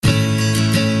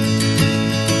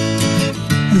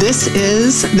This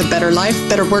is the Better Life,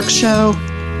 Better Work Show,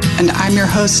 and I'm your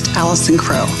host, Allison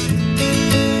Crow.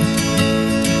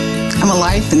 I'm a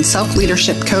life and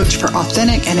self-leadership coach for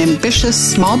authentic and ambitious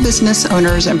small business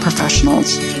owners and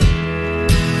professionals.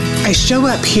 I show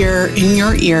up here in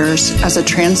your ears as a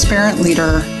transparent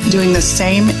leader doing the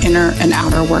same inner and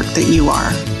outer work that you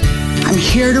are. I'm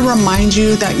here to remind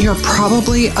you that you're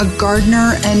probably a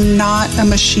gardener and not a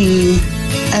machine,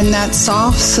 and that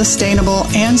soft, sustainable,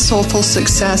 and soulful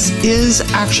success is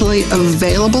actually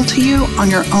available to you on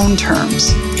your own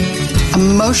terms.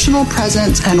 Emotional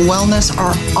presence and wellness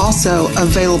are also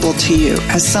available to you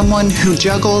as someone who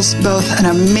juggles both an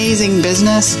amazing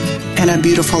business and a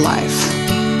beautiful life.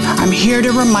 I'm here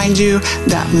to remind you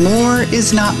that more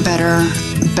is not better,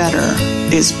 better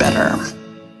is better.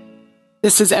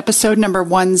 This is episode number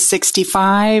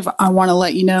 165. I want to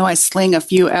let you know I sling a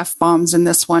few F-bombs in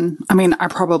this one. I mean, I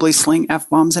probably sling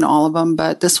F-bombs in all of them,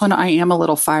 but this one I am a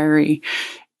little fiery.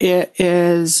 It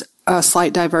is a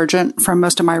slight divergent from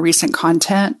most of my recent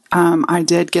content. I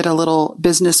did get a little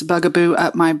business bugaboo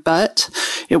up my butt.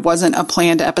 It wasn't a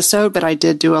planned episode, but I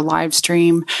did do a live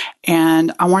stream,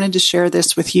 and I wanted to share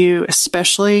this with you,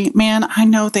 especially, man, I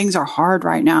know things are hard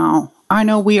right now. I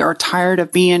know we are tired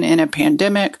of being in a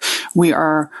pandemic. We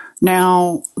are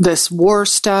now this war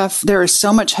stuff. There is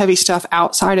so much heavy stuff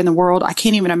outside in the world. I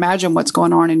can't even imagine what's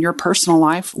going on in your personal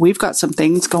life. We've got some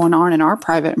things going on in our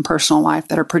private and personal life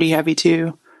that are pretty heavy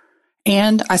too.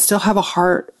 And I still have a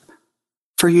heart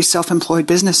for you self-employed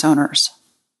business owners.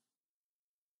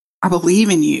 I believe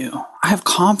in you. I have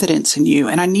confidence in you,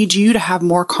 and I need you to have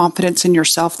more confidence in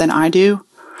yourself than I do.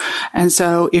 And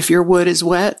so if your wood is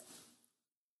wet,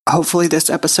 hopefully this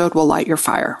episode will light your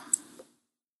fire.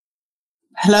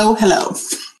 Hello.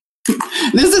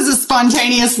 This is a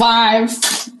spontaneous live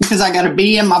because I got to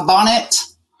be in my bonnet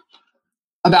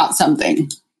about something.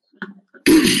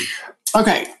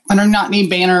 Okay, I do not need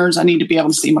banners. I need to be able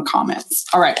to see my comments.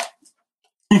 All right.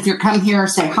 If you're coming here,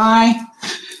 say hi.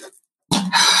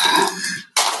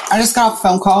 I just got off a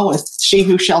phone call with she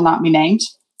who shall not be named,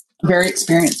 a very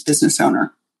experienced business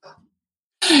owner.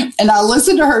 And I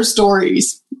listened to her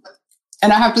stories,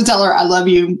 and I have to tell her, I love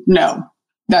you. No,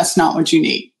 that's not what you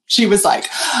need. She was like,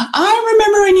 I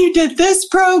remember when you did this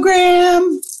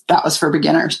program. That was for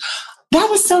beginners. That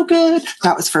was so good.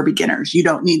 That was for beginners. You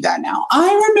don't need that now.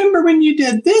 I remember when you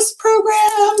did this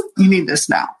program. You need this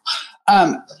now.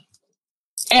 And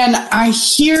I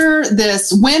hear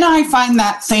this, when I find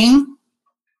that thing,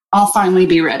 I'll finally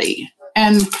be ready.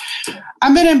 And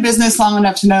I've been in business long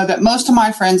enough to know that most of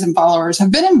my friends and followers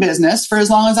have been in business for as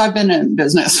long as I've been in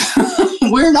business.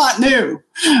 We're not new.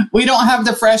 We don't have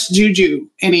the fresh juju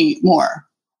anymore.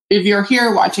 If you're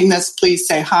here watching this, please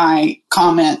say hi,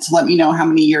 comment, let me know how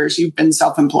many years you've been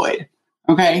self-employed.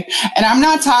 Okay. And I'm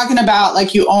not talking about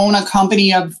like you own a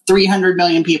company of 300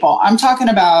 million people. I'm talking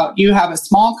about you have a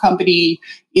small company.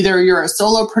 Either you're a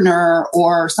solopreneur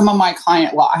or some of my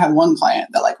client. Well, I have one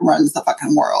client that like runs the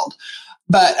fucking world.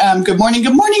 But good morning,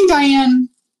 Diane.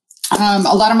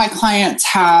 A lot of my clients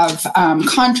have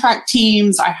contract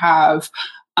teams. I have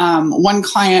one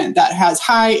client that has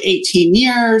 18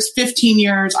 years, 15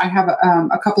 years. I have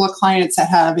a couple of clients that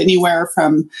have anywhere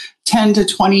from 10 to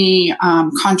 20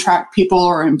 contract people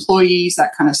or employees,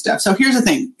 that kind of stuff. So here's the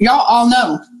thing. Y'all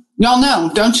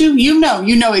know, don't you? You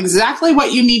know exactly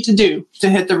what you need to do to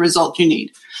hit the result you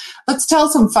need. Let's tell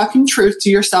some fucking truth to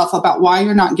yourself about why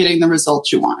you're not getting the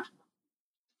results you want.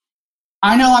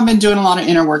 I know I've been doing a lot of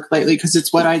inner work lately because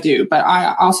it's what I do, but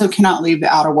I also cannot leave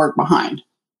the outer work behind.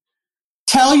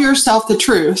 Tell yourself the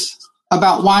truth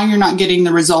about why you're not getting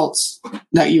the results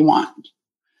that you want.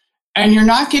 And you're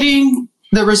not getting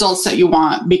the results that you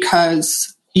want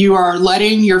because you are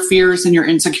letting your fears and your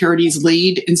insecurities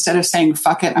lead instead of saying,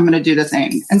 fuck it, I'm going to do the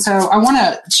thing. And so I want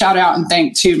to shout out and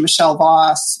thank to Michelle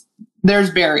Voss. There's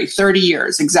Barry, 30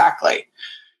 years, exactly.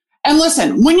 And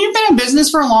listen, when you've been in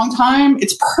business for a long time,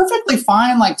 it's perfectly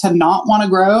fine, like to not want to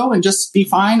grow and just be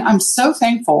fine. I'm so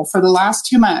thankful for the last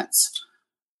 2 months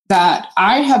that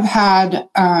I have had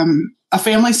a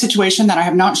family situation that I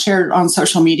have not shared on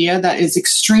social media that is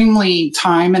extremely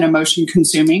time and emotion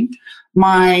consuming.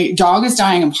 My dog is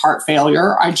dying of heart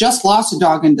failure. I just lost a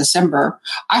dog in December.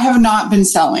 I have not been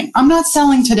selling. I'm not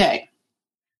selling today,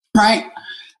 right?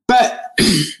 But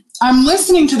I'm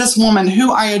listening to this woman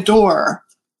who I adore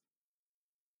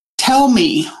tell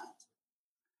me,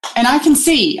 and I can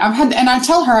see, I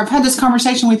tell her, I've had this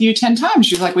conversation with you 10 times.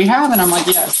 She's like, we have. And I'm like,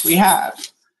 yes, we have.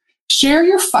 Share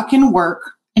your fucking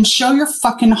work and show your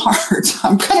fucking heart.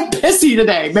 I'm kind of pissy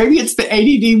today. Maybe it's the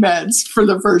ADD meds for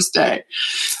the first day.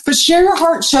 But share your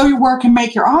heart, show your work, and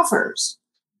make your offers.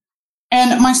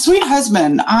 And my sweet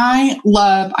husband,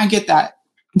 I get that,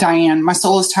 Diane. My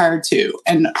soul is tired too.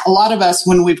 And a lot of us,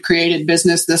 when we've created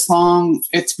business this long,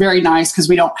 it's very nice because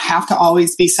we don't have to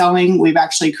always be selling. We've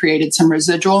actually created some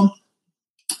residual.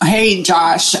 Hey,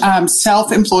 Josh,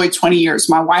 self-employed 20 years.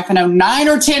 My wife and I own 9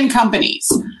 or 10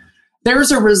 companies.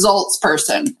 There's a results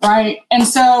person, right? And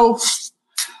so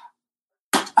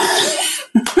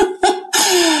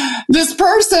this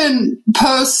person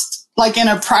posts like in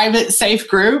a private, safe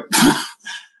group,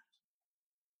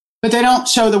 but they don't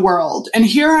show the world. And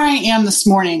here I am this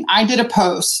morning. I did a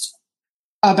post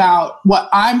about what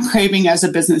I'm craving as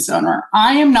a business owner.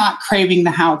 I am not craving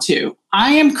the how-to.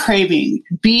 I am craving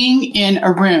being in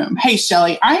a room. Hey,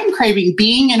 Shelly, I am craving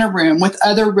being in a room with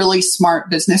other really smart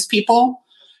business people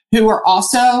who are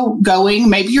also going.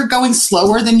 Maybe you're going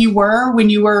slower than you were when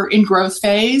you were in growth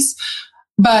phase,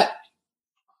 but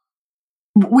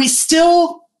we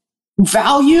still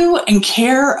value and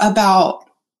care about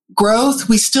growth.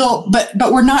 We still, but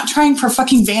we're not trying for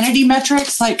fucking vanity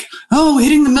metrics. Like, oh,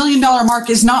 hitting the $1 million mark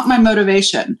is not my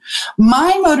motivation.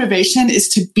 My motivation is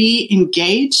to be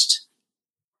engaged,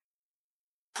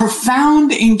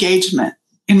 profound engagement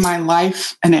in my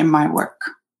life and in my work.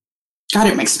 God,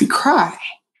 it makes me cry.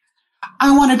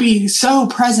 I want to be so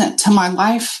present to my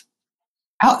life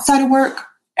outside of work.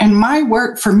 And my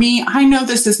work, for me, I know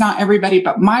this is not everybody,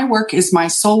 but my work is my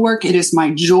soul work. It is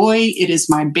my joy. It is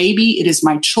my baby. It is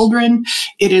my children.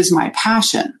 It is my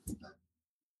passion.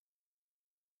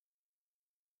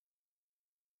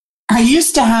 I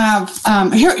used to have,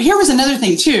 here was another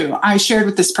thing too. I shared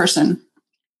with this person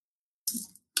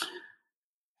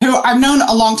who I've known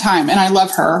a long time and I love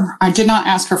her. I did not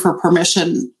ask her for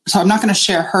permission, so I'm not going to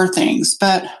share her things,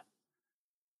 but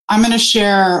I'm going to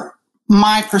share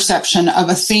my perception of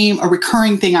a theme, a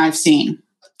recurring thing I've seen.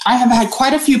 I have had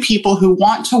quite a few people who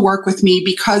want to work with me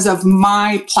because of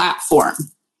my platform.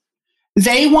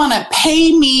 They want to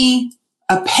pay me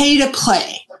a pay to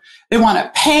play. They want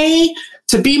to pay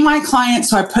to be my client,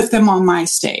 so I put them on my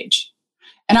stage.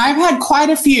 And I've had quite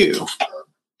a few.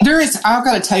 I've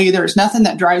got to tell you, there's nothing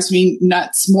that drives me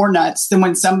more nuts than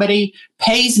when somebody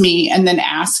pays me and then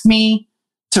asks me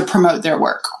to promote their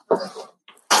work,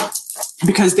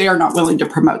 because they are not willing to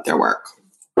promote their work.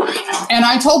 And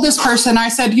I told this person, I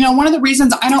said, one of the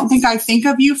reasons I don't think I think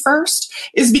of you first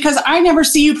is because I never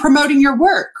see you promoting your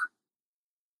work.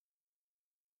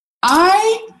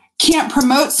 I can't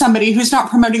promote somebody who's not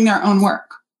promoting their own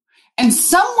work. And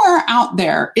somewhere out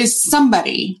there is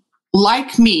somebody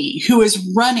like me who is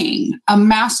running a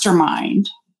mastermind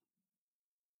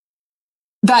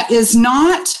that is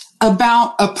not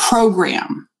about a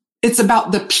program. It's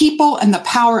about the people and the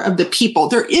power of the people.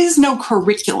 There is no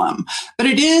curriculum, but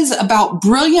it is about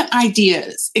brilliant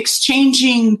ideas,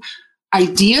 exchanging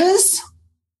ideas,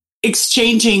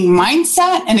 exchanging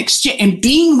mindset, and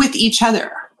being with each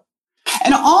other.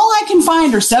 And all I can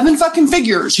find are 7 fucking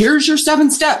figures. Here's your 7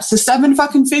 steps to 7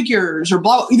 fucking figures, or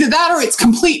blah. Either that or it's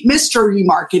complete mystery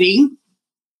marketing.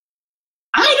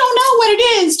 I don't know what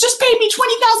it is. Just pay me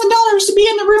 $20,000 to be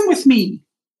in the room with me.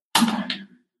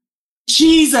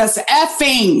 Jesus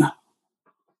effing.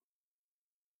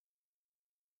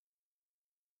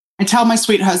 I tell my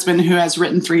sweet husband, who has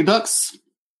written 3 books.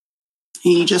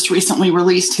 He just recently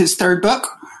released his 3rd book.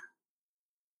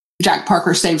 Jack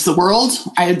Parker Saves the World.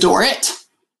 I adore it.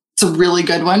 It's a really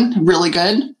good one. Really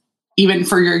good. Even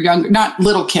for your young, not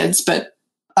little kids, but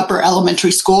upper elementary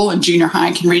school and junior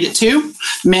high can read it too.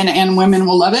 Men and women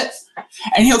will love it.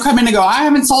 And he'll come in and go, I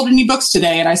haven't sold any books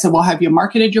today. And I said, well, have you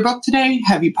marketed your book today?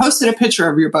 Have you posted a picture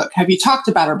of your book? Have you talked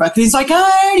about our book? And he's like,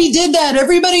 I already did that.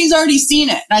 Everybody's already seen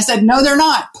it. And I said, no, they're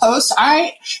not.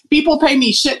 People pay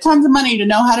me shit tons of money to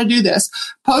know how to do this.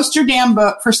 Post your damn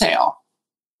book for sale.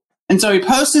 And so he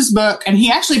posts his book, and he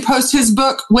actually posts his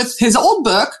book with his old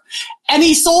book, and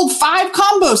he sold 5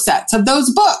 combo sets of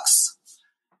those books.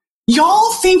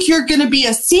 Y'all think you're going to be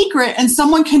a secret and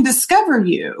someone can discover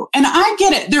you. And I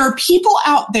get it. There are people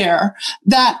out there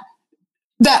that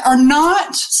are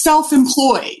not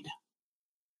self-employed.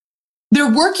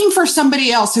 They're working for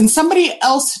somebody else, and somebody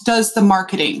else does the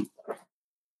marketing.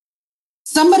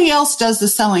 Somebody else does the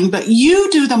selling, but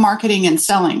you do the marketing and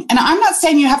selling. And I'm not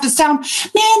saying you have to sound,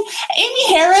 man, Amy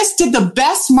Harris did the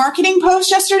best marketing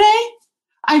post yesterday.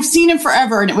 I've seen him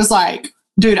forever. And it was like,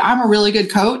 dude, I'm a really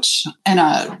good coach.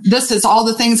 And this is all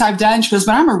the things I've done. She goes,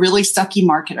 but I'm a really sucky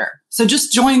marketer. So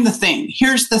just join the thing.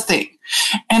 Here's the thing.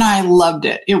 And I loved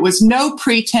it. It was no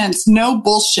pretense, no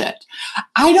bullshit.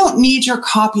 I don't need your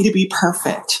copy to be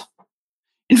perfect.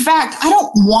 In fact, I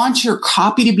don't want your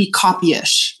copy to be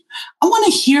copyish. I want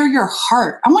to hear your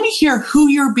heart. I want to hear who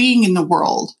you're being in the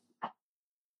world.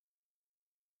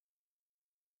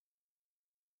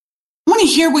 want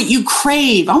to hear what you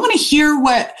crave. I want to hear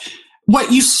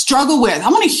what you struggle with. I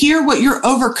want to hear what you're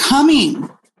overcoming.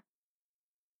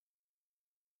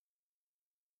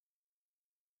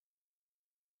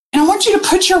 And I want you to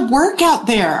put your work out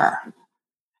there.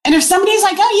 And if somebody's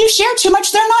like, oh, you share too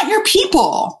much, they're not your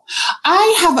people.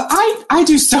 I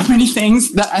do so many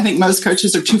things that I think most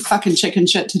coaches are too fucking chicken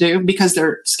shit to do because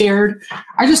they're scared.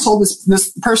 I just told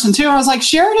this person too, I was like,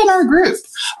 share it in our group.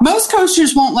 Most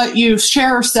coaches won't let you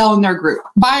share or sell in their group.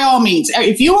 By all means,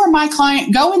 if you are my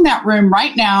client, go in that room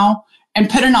right now and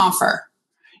put an offer.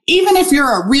 Even if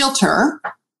you're a realtor,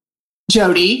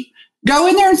 Jody, go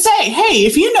in there and say, hey,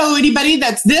 if you know anybody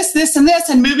that's this, this, and this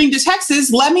and moving to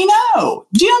Texas, let me know.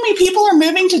 Do you know how many people are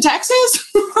moving to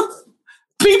Texas?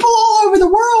 People all over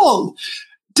the world.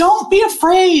 Don't be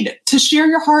afraid to share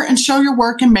your heart and show your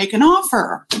work and make an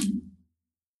offer.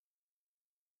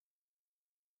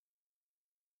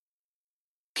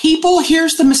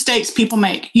 Here's the mistakes people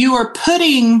make. You are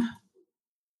putting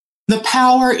the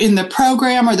power in the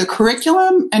program or the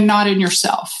curriculum and not in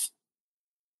yourself.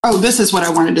 Oh, this is what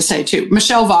I wanted to say too.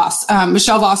 Michelle Voss.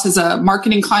 Michelle Voss is a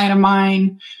marketing client of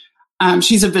mine.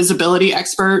 She's a visibility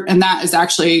expert. And that is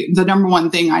actually the number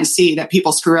one thing I see that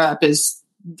people screw up is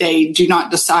they do not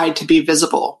decide to be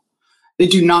visible. They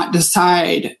do not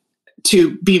decide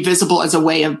to be visible as a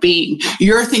way of being.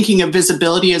 You're thinking of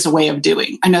visibility as a way of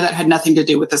doing. I know that had nothing to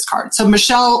do with this card. So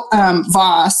Michelle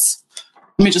Voss,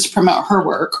 let me just promote her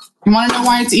work. You want to know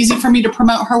why it's easy for me to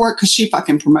promote her work? Because she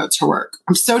fucking promotes her work.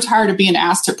 I'm so tired of being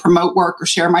asked to promote work or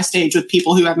share my stage with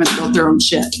people who haven't built their own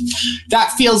shit.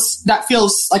 That feels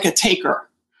like a taker.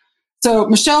 So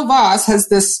Michelle Voss has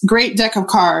this great deck of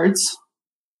cards.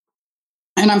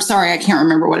 And I'm sorry, I can't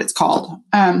remember what it's called.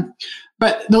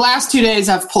 But the last 2 days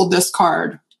I've pulled this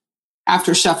card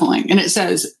after shuffling. And it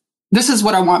says, this is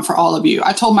what I want for all of you.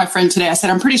 I told my friend today, I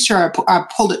said, I'm pretty sure I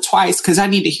pulled it twice because I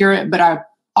need to hear it, but I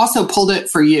also pulled it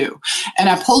for you. And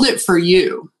I pulled it for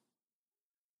you.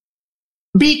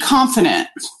 Be confident.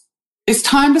 It's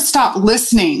time to stop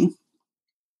listening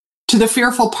to the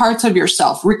fearful parts of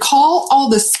yourself. Recall all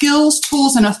the skills,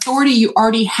 tools, and authority you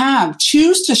already have.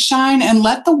 Choose to shine and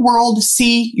let the world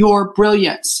see your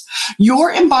brilliance.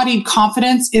 Your embodied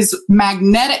confidence is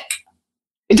magnetic.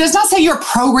 It does not say your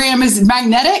program is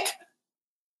magnetic.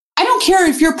 I don't care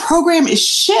if your program is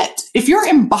shit. If your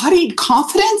embodied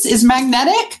confidence is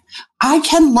magnetic, I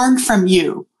can learn from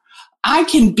you. I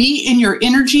can be in your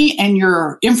energy and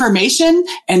your information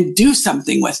and do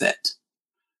something with it.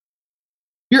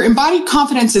 Your embodied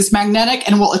confidence is magnetic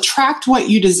and will attract what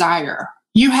you desire.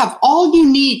 You have all you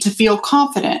need to feel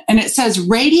confident. And it says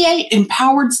radiate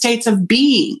empowered states of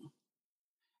being.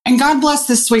 And God bless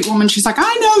this sweet woman. She's like,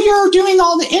 I know you're doing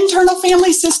all the internal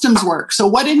family systems work. So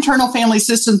what internal family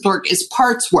systems work is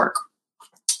parts work.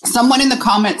 Someone in the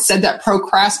comments said that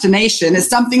procrastination is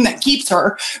something that keeps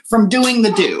her from doing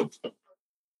the do.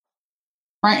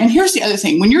 Right? And here's the other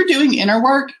thing. When you're doing inner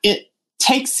work, it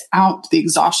takes out the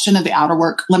exhaustion of the outer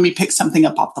work. Let me pick something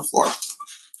up off the floor.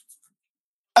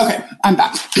 Okay, I'm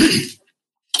back.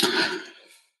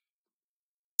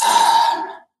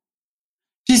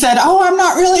 She said, oh, I'm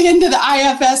not really into the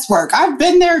IFS work. I've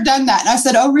been there, done that. And I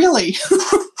said, oh, really?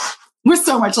 With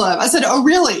so much love. I said, oh,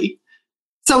 really?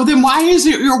 So then why is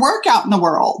your work out in the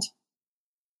world?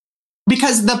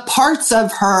 Because the parts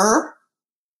of her,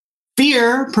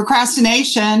 fear,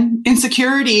 procrastination,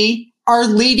 insecurity, are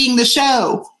leading the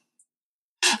show.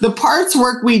 The parts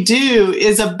work we do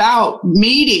is about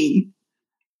meeting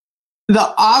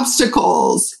the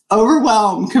obstacles,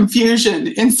 overwhelm, confusion,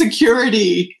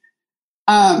 insecurity.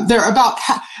 They're about,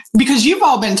 because you've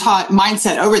all been taught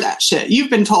mindset over that shit. You've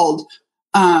been told,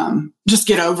 just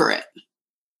get over it.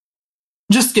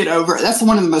 Just get over it. That's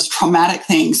one of the most traumatic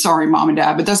things. Sorry, mom and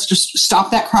dad, but that's just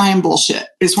stop that crying bullshit.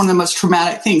 It's one of the most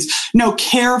traumatic things. No,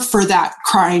 care for that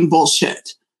crying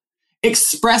bullshit.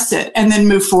 Express it and then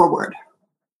move forward.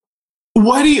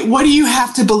 What do you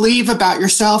have to believe about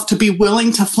yourself to be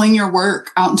willing to fling your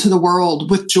work out into the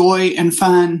world with joy and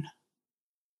fun?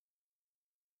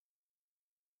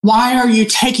 Why are you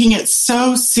taking it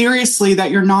so seriously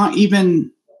that you're not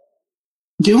even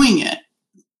doing it?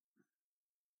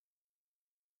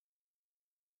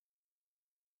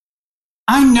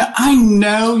 I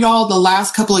know y'all, the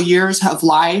last couple of years of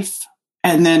life,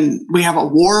 and then we have a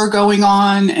war going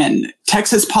on, and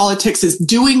Texas politics is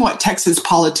doing what Texas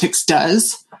politics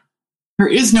does. There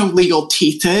is no legal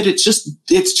teeth to it. It's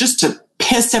just to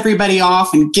piss everybody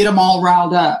off and get them all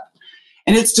riled up.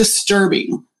 And it's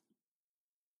disturbing.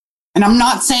 And I'm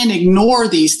not saying ignore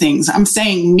these things. I'm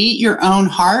saying meet your own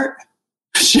heart,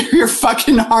 share your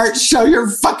fucking heart, show your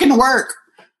fucking work.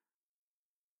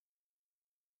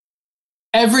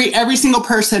 Every single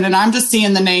person, and I'm just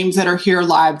seeing the names that are here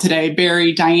live today: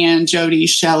 Barry, Diane, Jody,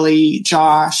 Shelley,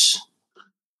 Josh.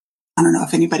 I don't know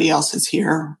if anybody else is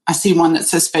here. I see one that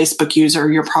says Facebook user.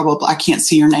 I can't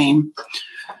see your name.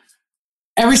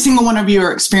 Every single one of you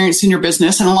are experiencing your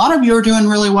business, and a lot of you are doing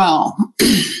really well.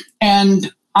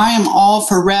 And I am all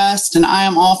for rest, and I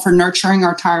am all for nurturing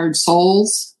our tired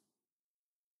souls.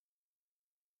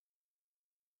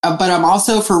 But I'm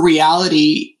also for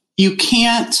reality. You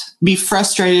can't be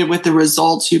frustrated with the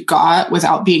results you've got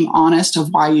without being honest of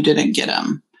why you didn't get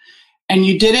them. And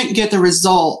you didn't get the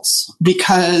results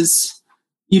because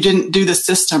you didn't do the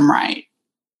system right.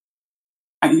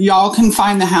 Y'all can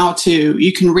find the how-to.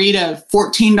 You can read a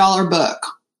 $14 book.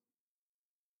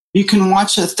 You can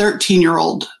watch a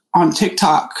 13-year-old on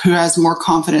TikTok who has more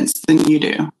confidence than you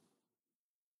do.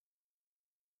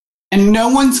 And no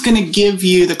one's going to give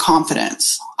you the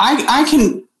confidence. I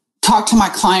can talk to my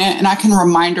client and I can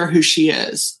remind her who she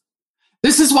is.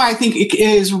 This is why I think it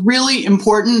is really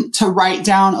important to write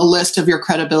down a list of your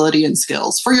credibility and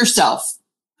skills for yourself.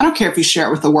 I don't care if you share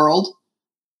it with the world.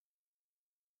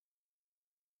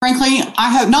 Frankly,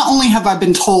 not only have I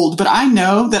been told, but I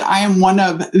know that I am one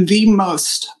of the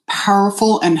most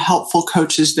powerful and helpful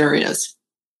coaches there is.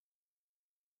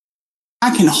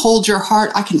 I can hold your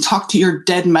heart. I can talk to your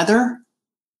dead mother.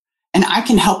 And I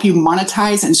can help you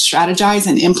monetize and strategize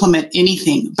and implement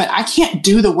anything, but I can't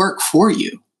do the work for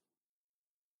you.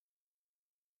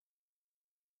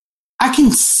 I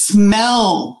can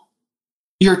smell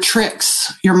your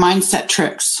tricks, your mindset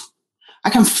tricks. I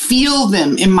can feel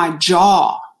them in my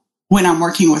jaw when I'm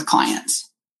working with clients.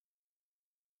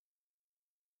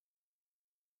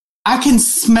 I can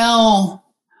smell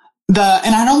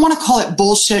and I don't want to call it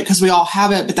bullshit because we all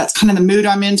have it, but that's kind of the mood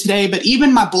I'm in today. But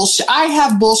even my bullshit, I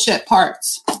have bullshit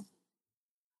parts.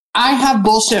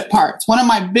 One of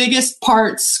my biggest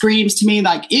parts screams to me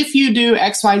like, if you do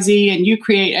XYZ and you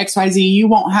create XYZ, you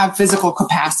won't have physical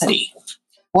capacity.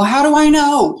 Well, how do I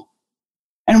know?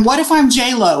 And what if I'm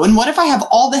J-Lo? And what if I have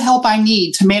all the help I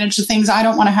need to manage the things I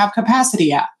don't want to have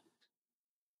capacity at?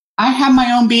 I have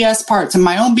my own BS parts, and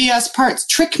my own BS parts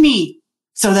trick me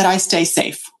so that I stay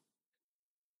safe.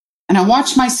 And I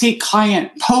watch my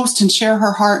client post and share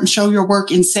her heart and show your work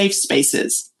in safe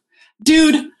spaces.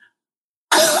 Dude,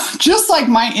 just like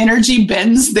my energy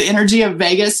bends the energy of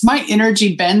Vegas, my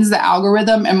energy bends the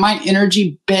algorithm, and my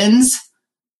energy bends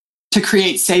to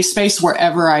create safe space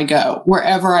wherever I go.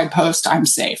 Wherever I post, I'm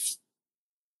safe.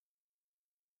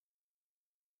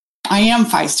 I am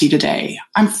feisty today.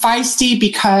 I'm feisty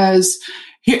because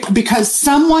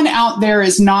someone out there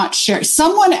is not sharing.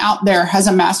 Someone out there has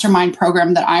a mastermind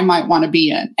program that I might want to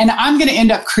be in, and I'm going to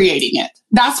end up creating it.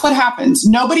 That's what happens.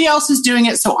 Nobody else is doing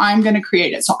it, so I'm going to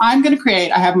create it.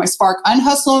 I have my Spark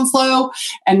Unhustle and Flow,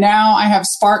 and now I have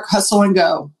Spark Hustle and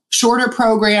Go. Shorter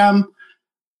program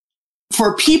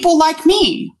for people like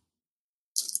me.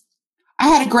 I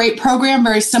had a great program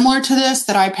very similar to this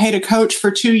that I paid a coach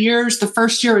for 2 years. The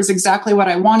first year was exactly what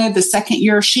I wanted. The second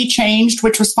year she changed,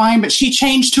 which was fine, but she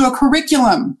changed to a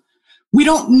curriculum. We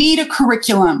don't need a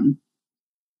curriculum.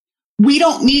 We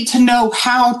don't need to know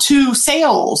how to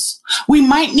sales. We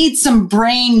might need some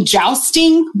brain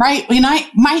jousting, right? We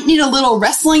might need a little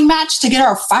wrestling match to get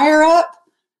our fire up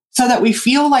so that we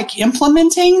feel like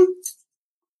implementing.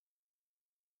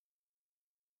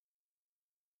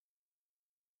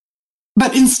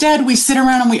 But instead, we sit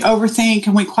around and we overthink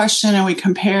and we question and we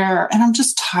compare. And I'm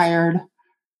just tired.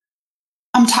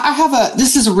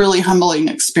 This is a really humbling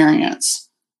experience.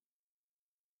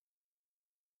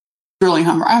 Really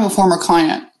humbling. I have a former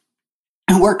client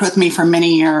who worked with me for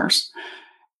many years.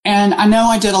 And I know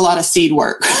I did a lot of seed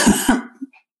work.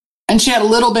 And she had a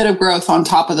little bit of growth on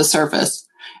top of the surface.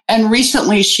 And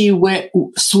recently she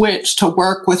switched to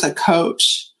work with a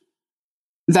coach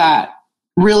that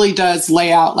really does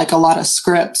lay out like a lot of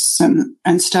scripts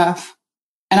and stuff.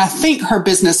 And I think her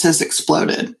business has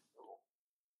exploded.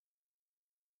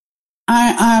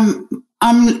 I'm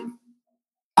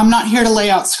not here to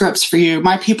lay out scripts for you.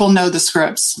 My people know the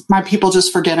scripts. My people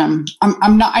just forget them.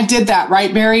 I did that,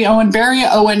 right, Barry Owen? Barry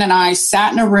Owen and I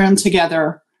sat in a room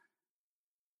together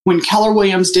when Keller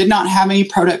Williams did not have any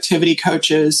productivity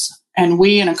coaches. And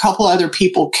we and a couple other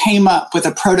people came up with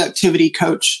a productivity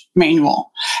coach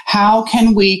manual. How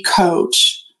can we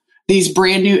coach these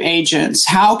brand new agents?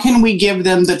 How can we give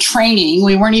them the training?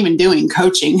 We weren't even doing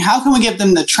coaching. How can we give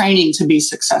them the training to be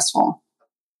successful?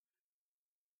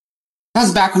 That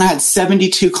was back when I had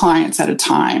 72 clients at a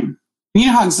time. You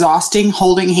know how exhausting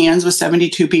holding hands with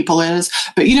 72 people is,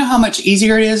 but you know how much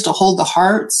easier it is to hold the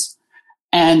hearts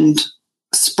and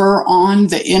spur on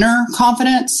the inner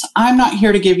confidence. I'm not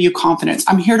here to give you confidence.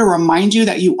 I'm here to remind you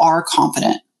that you are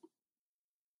confident.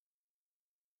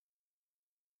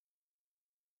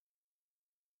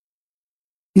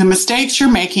 The mistakes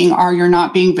you're making are you're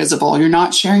not being visible. You're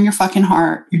not sharing your fucking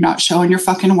heart. You're not showing your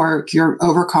fucking work. You're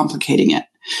overcomplicating it.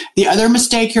 The other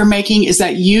mistake you're making is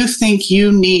that you think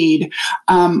you need,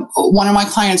 one of my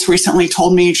clients recently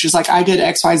told me, she's like, I did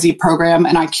XYZ program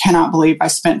and I cannot believe I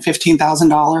spent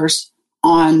 $15,000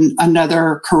 on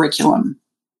another curriculum.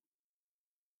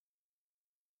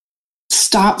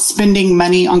 Stop spending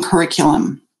money on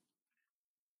curriculum.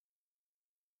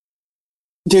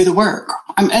 Do the work.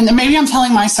 And maybe I'm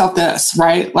telling myself this,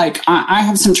 right? Like I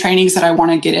have some trainings that I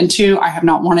want to get into. I have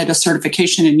not wanted a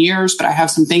certification in years, but I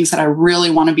have some things that I really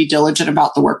want to be diligent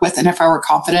about the work with. And if I were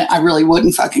confident, I really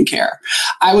wouldn't fucking care.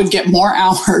 I would get more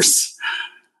hours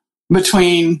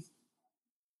between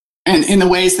and in the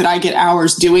ways that I get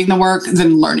hours doing the work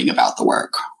than learning about the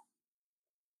work.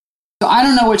 So I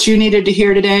don't know what you needed to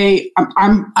hear today.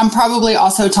 I'm probably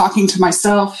also talking to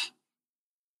myself.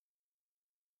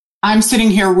 I'm sitting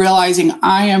here realizing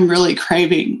I am really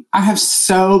craving. I have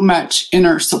so much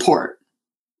inner support.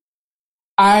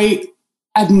 I,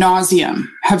 ad nauseum,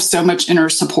 have so much inner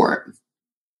support.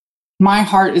 My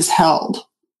heart is held.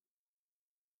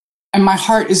 And my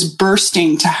heart is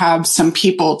bursting to have some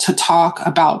people to talk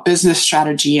about business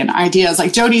strategy and ideas.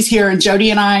 Like Jody's here, and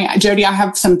Jody, I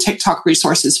have some TikTok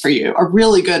resources for you, a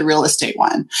really good real estate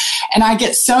one. And I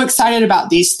get so excited about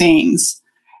these things.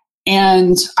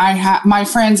 And I have my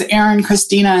friends, Erin,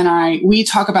 Christina, and we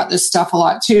talk about this stuff a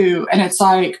lot too. And it's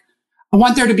like, I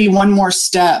want there to be one more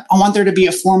step. I want there to be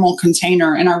a formal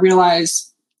container. And I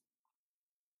realize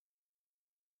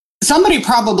somebody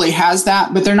probably has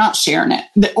that, but they're not sharing it.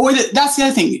 That's the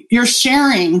other thing. You're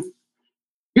sharing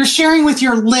with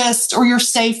your list or your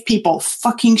safe people.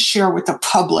 Fucking share with the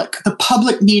public. The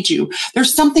public needs you.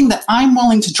 There's something that I'm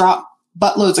willing to drop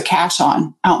buttloads of cash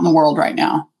on out in the world right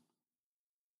now.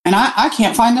 And I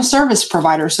can't find the service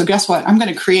provider. So guess what? I'm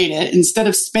going to create it. Instead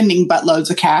of spending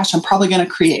buttloads of cash, I'm probably going to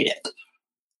create it.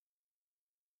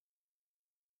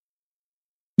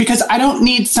 Because I don't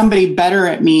need somebody better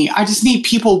at me. I just need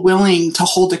people willing to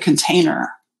hold a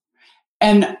container.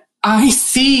 And I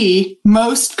see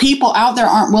most people out there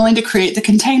aren't willing to create the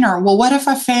container. Well, what if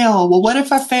I fail? Well, what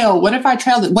if I fail? What if I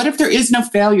trailed it? What if there is no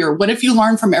failure? What if you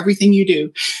learn from everything you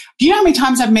do? Do you know how many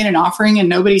times I've made an offering and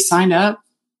nobody signed up?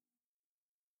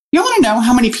 You want to know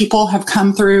how many people have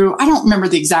come through? I don't remember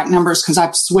the exact numbers because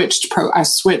I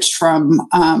switched from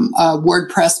a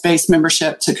WordPress-based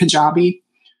membership to Kajabi.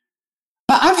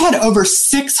 But I've had over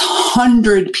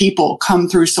 600 people come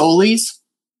through Soulies.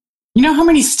 You know how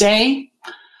many stay?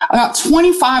 About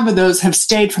 25 of those have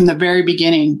stayed from the very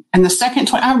beginning. And the second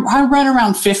 20, I run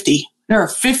around 50. There are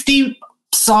 50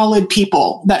 solid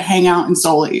people that hang out in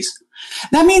Soulies.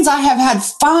 That means I have had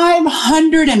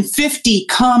 550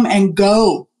 come and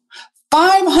go.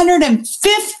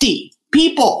 550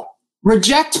 people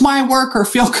reject my work or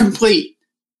feel complete.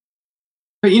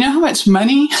 But you know how much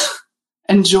money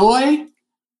and joy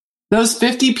those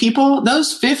 50 people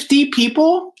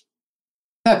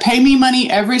that pay me money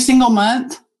every single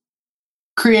month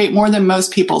create more than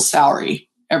most people's salary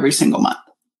every single month.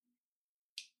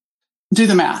 Do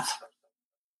the math.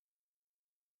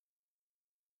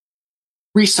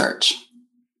 Research.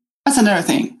 That's another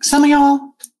thing. Some of y'all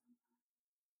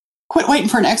quit waiting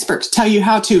for an expert to tell you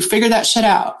how to figure that shit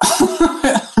out.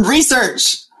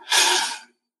 Research.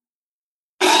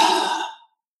 I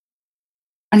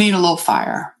need a little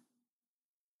fire.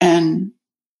 And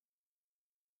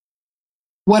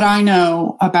what I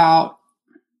know about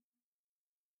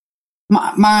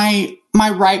my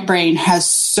right brain has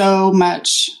so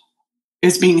much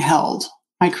is being held.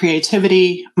 My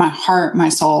creativity, my heart, my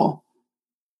soul.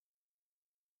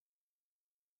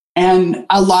 And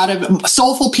a lot of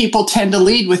soulful people tend to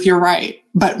lead with your right.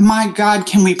 But my God,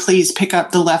 can we please pick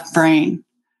up the left brain?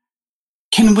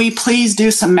 Can we please do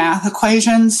some math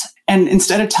equations? And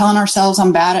instead of telling ourselves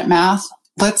I'm bad at math,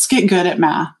 let's get good at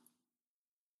math.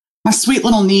 My sweet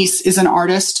little niece is an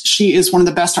artist. She is one of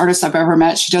the best artists I've ever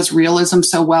met. She does realism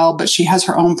so well, but she has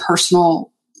her own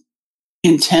personal,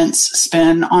 intense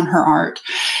spin on her art.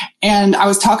 And I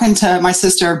was talking to my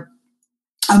sister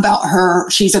about her.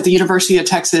 She's at the University of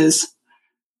Texas.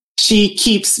 She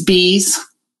keeps bees.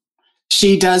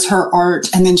 She does her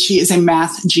art, and then she is a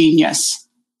math genius.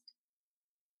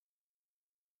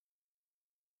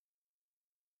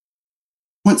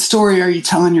 What story are you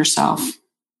telling yourself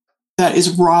that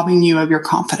is robbing you of your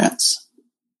confidence?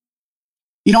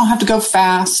 You don't have to go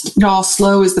fast. Y'all,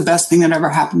 slow is the best thing that ever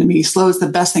happened to me. Slow is the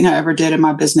best thing I ever did in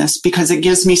my business because it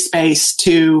gives me space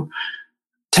to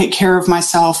take care of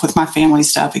myself with my family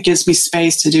stuff. It gives me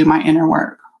space to do my inner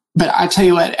work. But I tell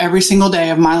you what, every single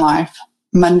day of my life,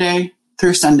 Monday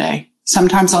through Sunday,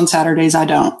 sometimes on Saturdays I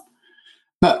don't,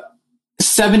 but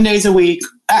 7 days a week,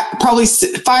 probably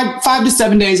five to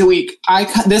 7 days a week,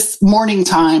 this morning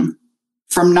time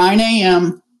from 9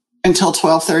 a.m. until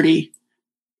 12:30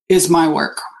 is my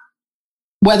work,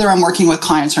 whether I'm working with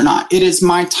clients or not. It is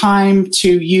my time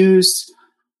to use,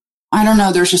 I don't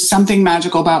know, there's just something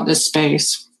magical about this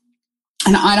space.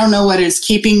 And I don't know what is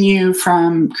keeping you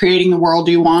from creating the world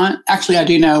you want. Actually, I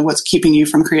do know what's keeping you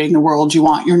from creating the world you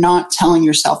want. You're not telling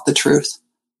yourself the truth.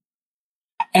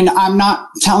 And I'm not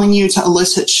telling you to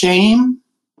elicit shame.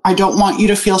 I don't want you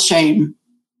to feel shame.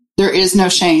 There is no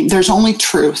shame. There's only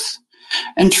truth.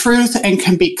 And truth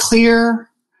can be clear.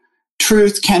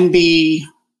 Truth can be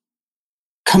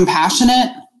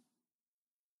compassionate,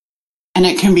 and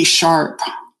it can be sharp.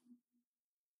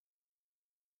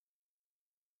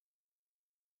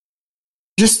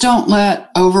 Just don't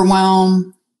let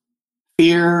overwhelm,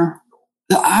 fear.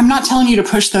 I'm not telling you to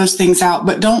push those things out,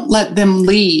 but don't let them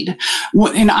lead.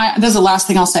 And this is the last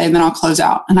thing I'll say, and then I'll close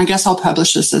out. And I guess I'll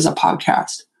publish this as a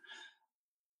podcast.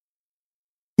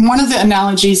 One of the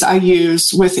analogies I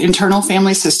use with internal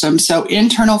family systems. So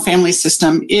internal family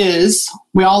system is,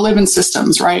 we all live in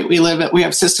systems, right? We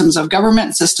have systems of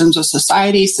government, systems of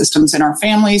society, systems in our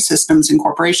families, systems in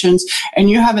corporations, and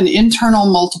you have an internal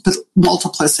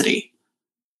multiplicity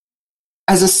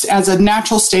as a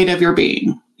natural state of your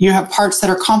being. You have parts that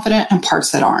are confident and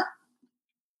parts that aren't.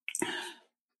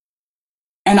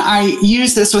 And I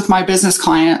use this with my business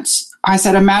clients. I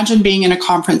said, imagine being in a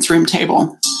conference room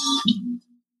table.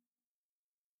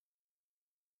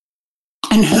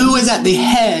 And who is at the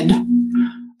head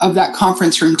of that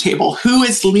conference room table? Who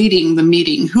is leading the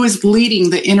meeting? Who is leading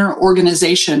the inner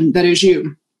organization that is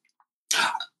you?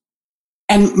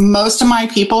 And most of my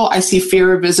people, I see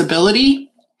fear of visibility.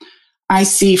 I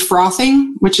see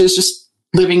frothing, which is just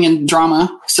living in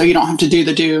drama, so you don't have to do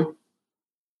the do.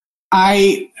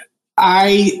 I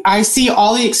see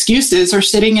all the excuses are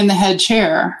sitting in the head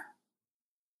chair.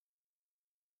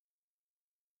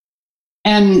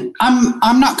 And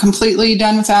I'm not completely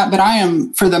done with that, but I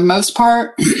am, for the most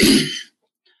part,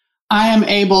 I am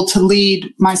able to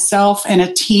lead myself and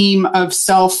a team of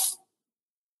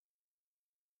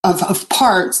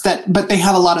parts but they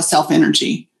have a lot of self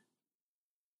energy.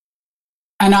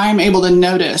 And I am able to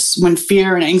notice when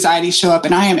fear and anxiety show up,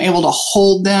 and I am able to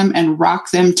hold them and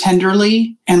rock them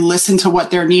tenderly and listen to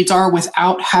what their needs are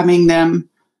without having them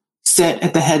sit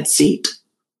at the head seat.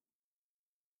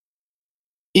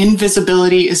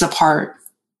 Invisibility is a part.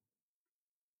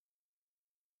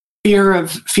 Fear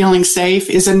of feeling safe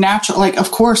is a natural, like,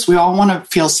 of course, we all want to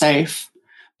feel safe,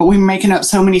 but we're making up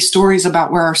so many stories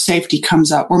about where our safety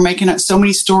comes up. We're making up so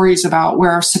many stories about where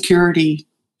our security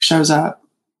shows up.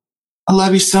 I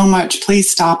love you so much. Please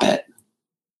stop it.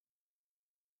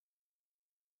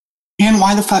 And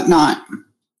why the fuck not?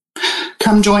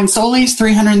 Come join Solis,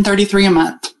 $333 a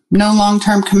month. No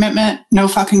long-term commitment, no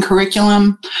fucking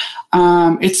curriculum.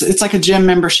 It's like a gym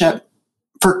membership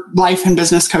for life and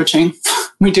business coaching.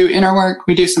 We do inner work.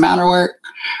 We do some outer work.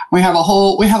 We have a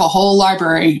whole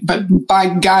library, but by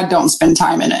God, don't spend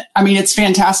time in it. I mean, it's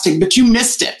fantastic, but you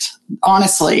missed it.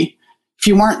 Honestly, if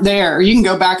you weren't there, you can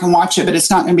go back and watch it, but it's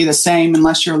not going to be the same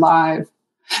unless you're live.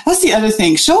 That's the other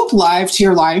thing. Show up live to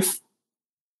your life.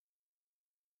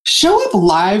 Show up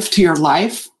live to your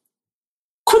life.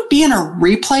 Quit being a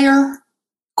replayer.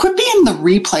 Quit being the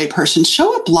replay person.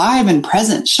 Show up live and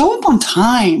present. Show up on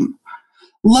time.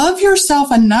 Love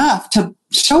yourself enough to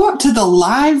show up to the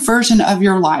live version of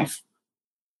your life.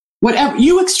 Whatever,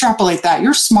 you extrapolate that.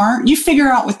 You're smart. You figure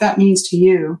out what that means to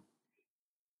you.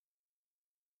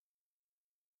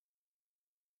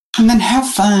 And then have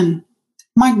fun.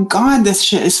 My God, this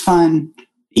shit is fun.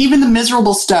 Even the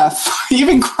miserable stuff,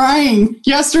 even crying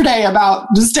yesterday about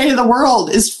the state of the world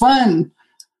is fun.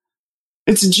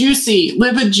 It's juicy.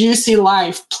 Live a juicy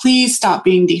life. Please stop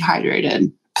being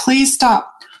dehydrated. Please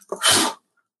stop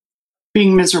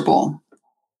being miserable.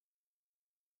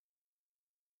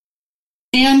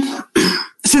 And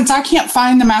since I can't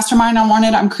find the mastermind I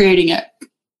wanted, I'm creating it.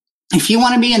 If you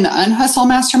want to be in the Unhustle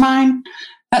Mastermind,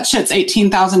 that shit's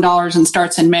 $18,000 and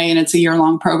starts in May, and it's a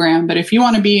year-long program. But if you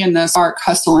want to be in the Spark,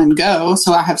 Hustle, and Go,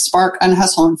 so I have Spark,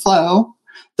 Unhustle, and Flow.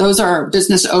 Those are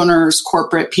business owners,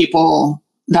 corporate people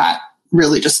that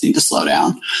really just need to slow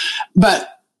down.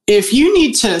 But if you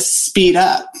need to speed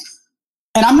up,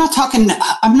 And I'm not talking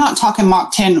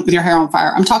Mach 10 with your hair on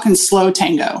fire. I'm talking slow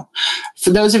tango. For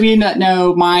those of you that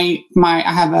know, I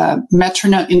have a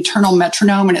internal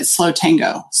metronome, and it's slow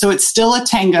tango. So it's still a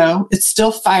tango. It's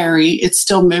still fiery. It's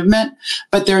still movement,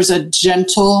 but there's a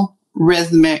gentle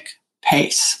rhythmic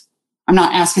pace. I'm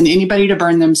not asking anybody to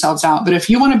burn themselves out, but if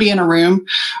you want to be in a room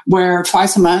where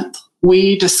twice a month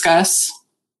we discuss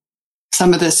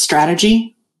some of this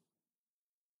strategy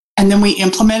and then we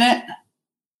implement it,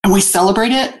 and we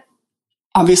celebrate it.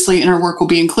 Obviously, inner work will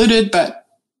be included, but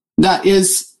that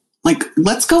is like,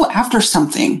 let's go after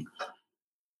something.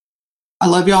 I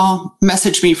love y'all.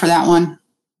 Message me for that one.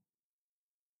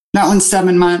 That one's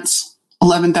 7 months,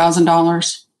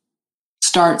 $11,000.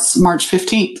 Starts March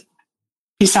 15th.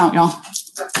 Peace out, y'all.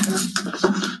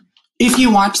 If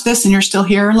you watch this and you're still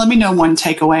here, let me know one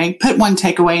takeaway. Put one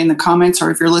takeaway in the comments,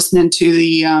 or if you're listening to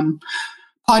the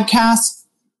podcast,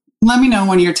 let me know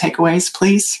one of your takeaways,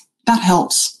 please. That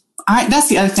helps. That's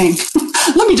the other thing.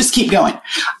 Let me just keep going.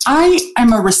 I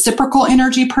am a reciprocal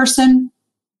energy person.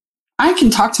 I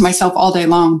can talk to myself all day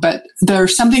long, but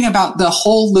there's something about the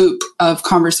whole loop of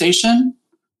conversation.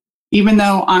 Even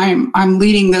though I'm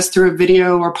leading this through a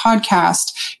video or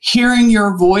podcast, hearing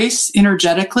your voice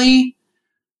energetically,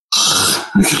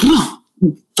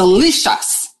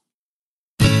 delicious.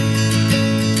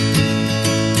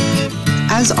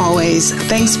 As always,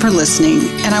 thanks for listening.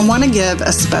 And I want to give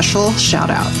a special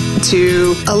shout out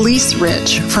to Elise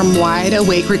Rich from Wide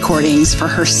Awake Recordings for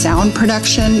her sound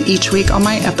production each week on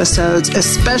my episodes,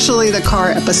 especially the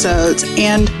car episodes,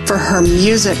 and for her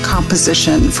music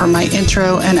composition for my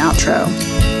intro and outro.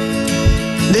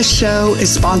 This show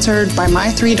is sponsored by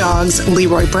my 3 dogs,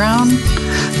 Leroy Brown,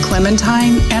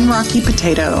 Clementine, and Rocky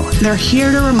Potato. They're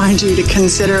here to remind you to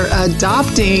consider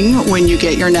adopting when you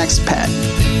get your next pet.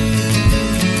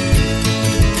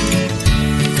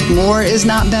 More is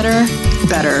not better.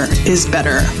 Better is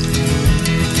better.